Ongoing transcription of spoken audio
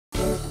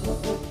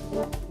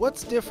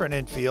What's different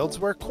in fields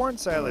where corn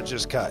silage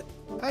is cut?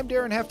 I'm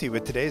Darren Hefty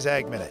with today's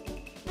Ag Minute.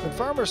 When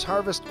farmers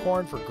harvest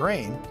corn for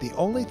grain, the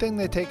only thing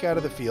they take out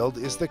of the field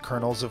is the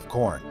kernels of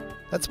corn.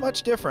 That's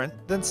much different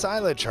than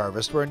silage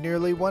harvest, where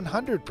nearly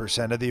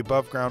 100% of the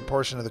above-ground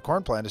portion of the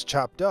corn plant is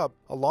chopped up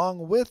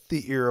along with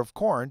the ear of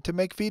corn to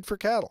make feed for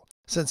cattle.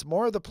 Since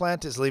more of the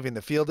plant is leaving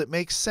the field, it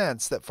makes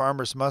sense that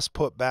farmers must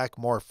put back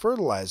more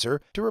fertilizer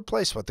to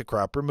replace what the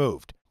crop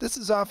removed. This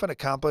is often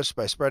accomplished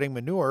by spreading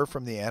manure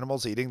from the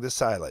animals eating the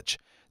silage.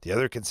 The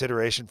other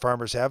consideration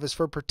farmers have is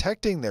for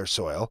protecting their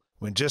soil.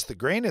 When just the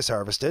grain is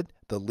harvested,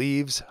 the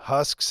leaves,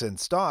 husks, and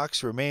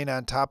stalks remain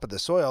on top of the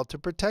soil to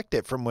protect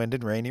it from wind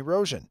and rain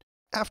erosion.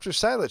 After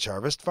silage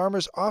harvest,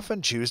 farmers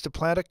often choose to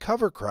plant a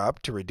cover crop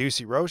to reduce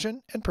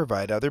erosion and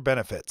provide other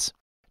benefits.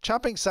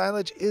 Chopping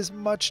silage is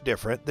much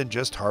different than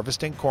just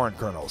harvesting corn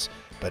kernels,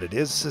 but it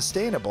is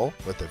sustainable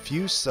with a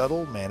few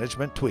subtle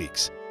management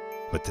tweaks.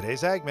 With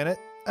today's Ag Minute,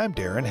 I'm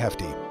Darren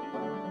Hefty.